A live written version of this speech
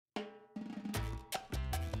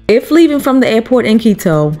If leaving from the airport in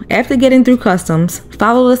Quito, after getting through customs,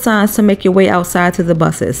 follow the signs to make your way outside to the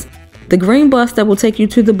buses. The green bus that will take you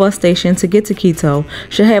to the bus station to get to Quito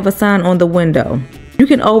should have a sign on the window. You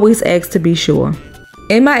can always ask to be sure.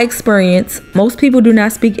 In my experience, most people do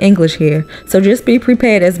not speak English here, so just be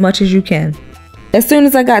prepared as much as you can. As soon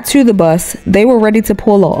as I got to the bus, they were ready to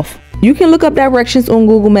pull off. You can look up directions on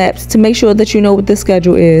Google Maps to make sure that you know what the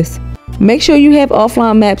schedule is. Make sure you have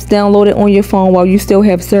offline maps downloaded on your phone while you still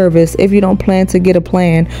have service if you don't plan to get a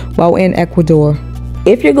plan while in Ecuador.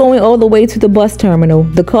 If you're going all the way to the bus terminal,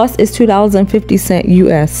 the cost is $2.50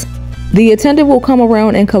 US. The attendant will come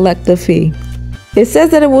around and collect the fee. It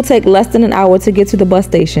says that it will take less than an hour to get to the bus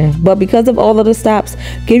station, but because of all of the stops,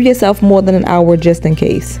 give yourself more than an hour just in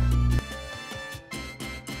case.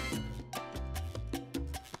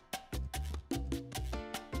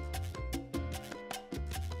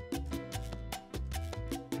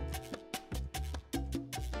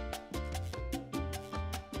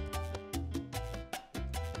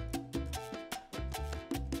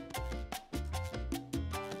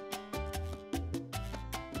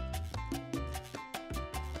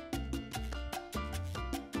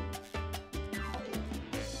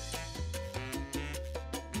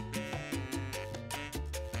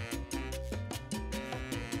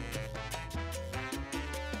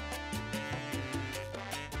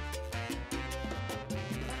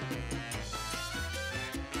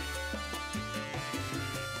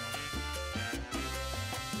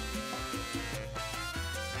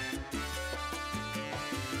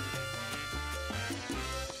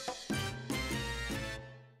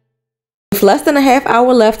 With less than a half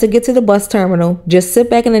hour left to get to the bus terminal, just sit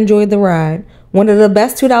back and enjoy the ride. One of the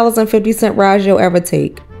best $2.50 rides you'll ever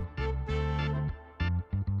take.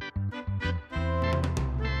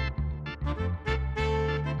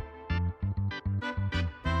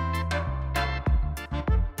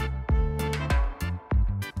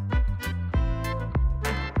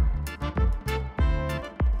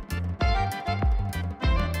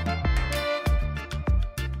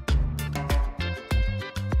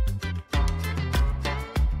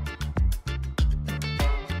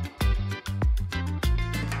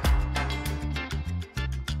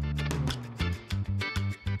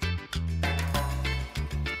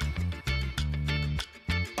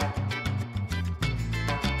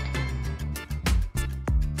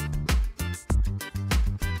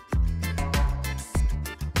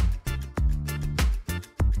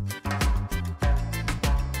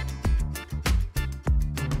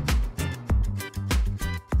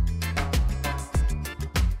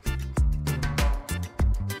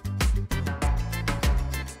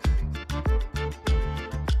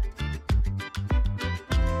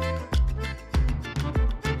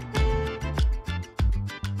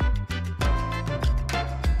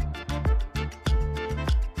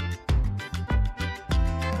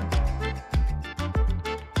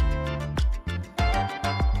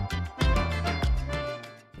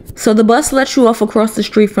 So the bus lets you off across the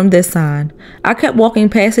street from this side. I kept walking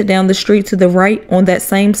past it down the street to the right on that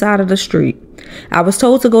same side of the street. I was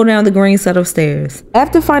told to go down the green set of stairs.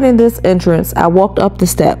 After finding this entrance, I walked up the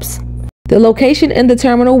steps. The location in the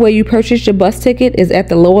terminal where you purchase your bus ticket is at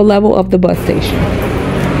the lower level of the bus station.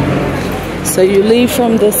 So you leave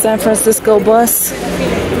from the San Francisco bus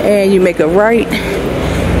and you make a right.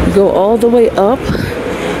 You go all the way up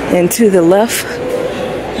and to the left.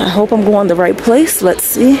 I hope I'm going the right place. Let's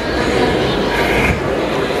see.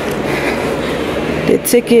 The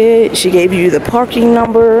ticket, she gave you the parking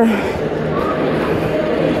number,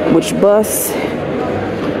 which bus,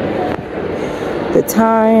 the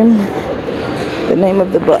time, the name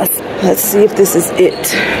of the bus. Let's see if this is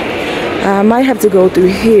it. I might have to go through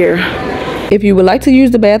here. If you would like to use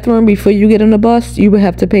the bathroom before you get on the bus, you would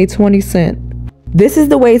have to pay 20 cents. This is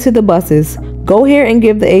the way to the buses. Go here and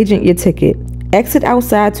give the agent your ticket. Exit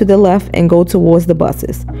outside to the left and go towards the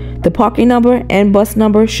buses. The parking number and bus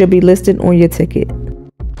number should be listed on your ticket.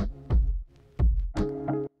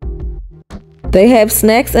 They have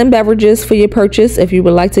snacks and beverages for your purchase if you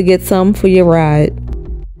would like to get some for your ride.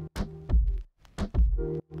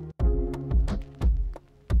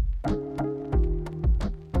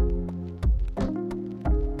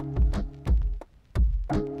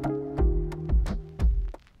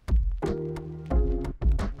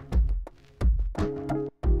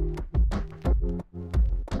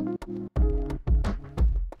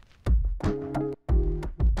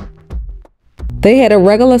 They had a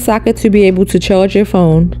regular socket to be able to charge your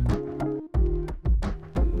phone.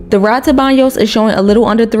 The ride to Baños is showing a little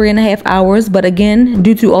under 3.5 hours, but again,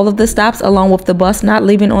 due to all of the stops along with the bus not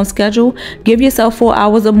leaving on schedule, give yourself 4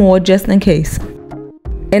 hours or more just in case.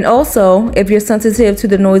 And also, if you're sensitive to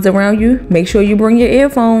the noise around you, make sure you bring your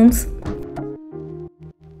earphones.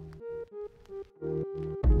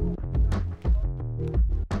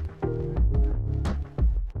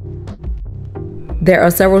 There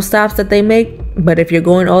are several stops that they make, but if you're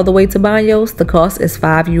going all the way to Baños, the cost is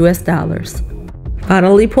 $5 US.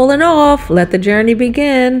 Finally pulling off, let the journey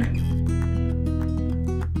begin.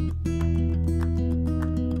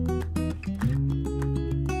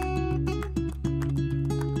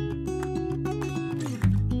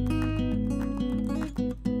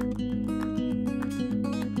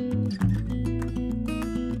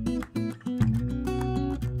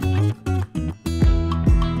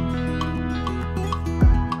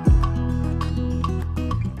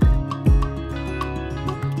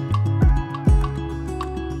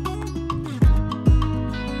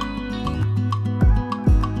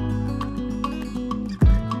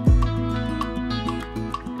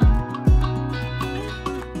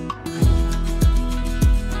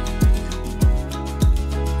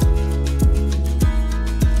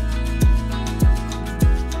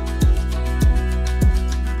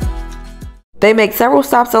 They make several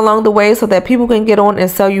stops along the way so that people can get on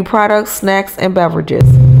and sell you products, snacks, and beverages.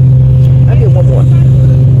 I get one more.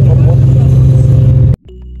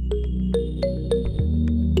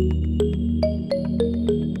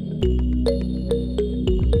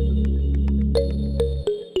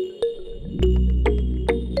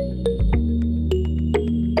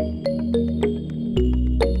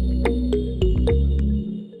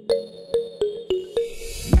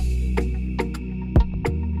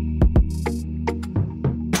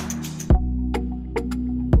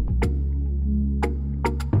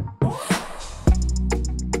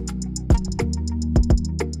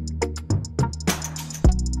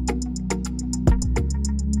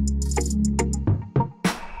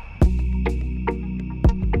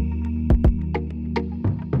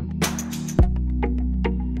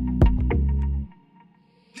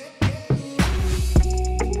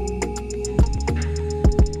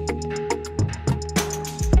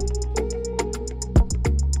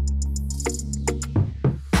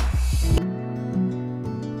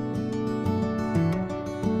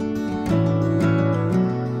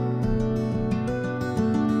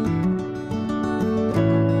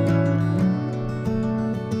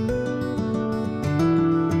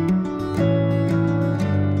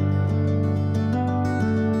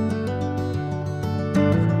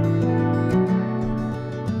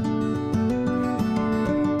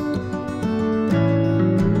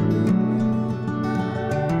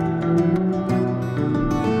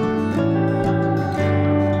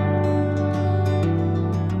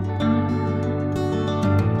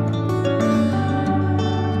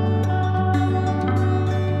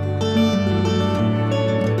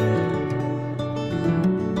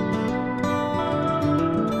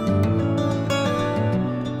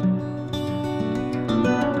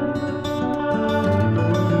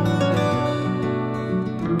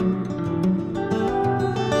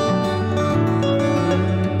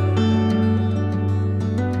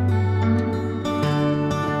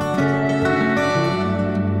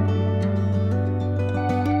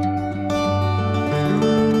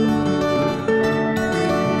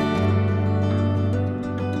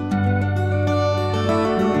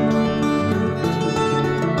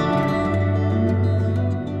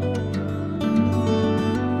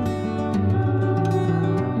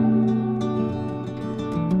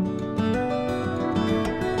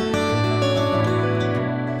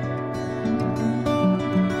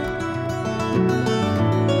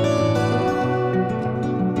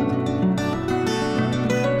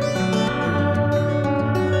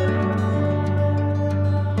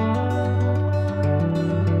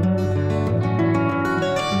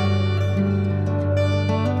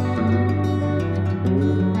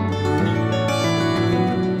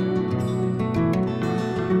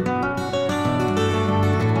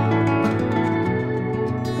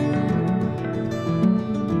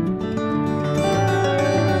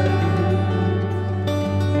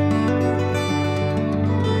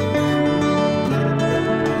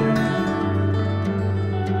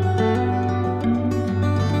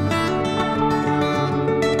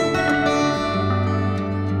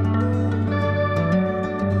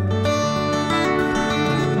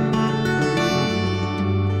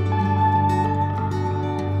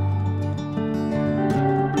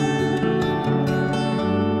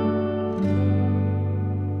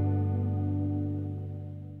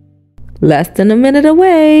 Less than a minute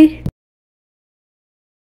away.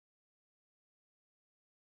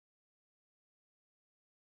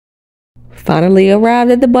 Finally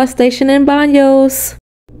arrived at the bus station in Baños.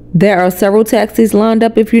 There are several taxis lined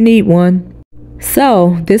up if you need one.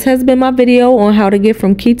 So this has been my video on how to get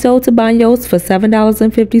from Quito to Baños for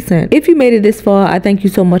 $7.50. If you made it this far, I thank you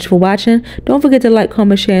so much for watching. Don't forget to like,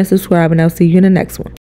 comment, share, and subscribe, and I'll see you in the next one.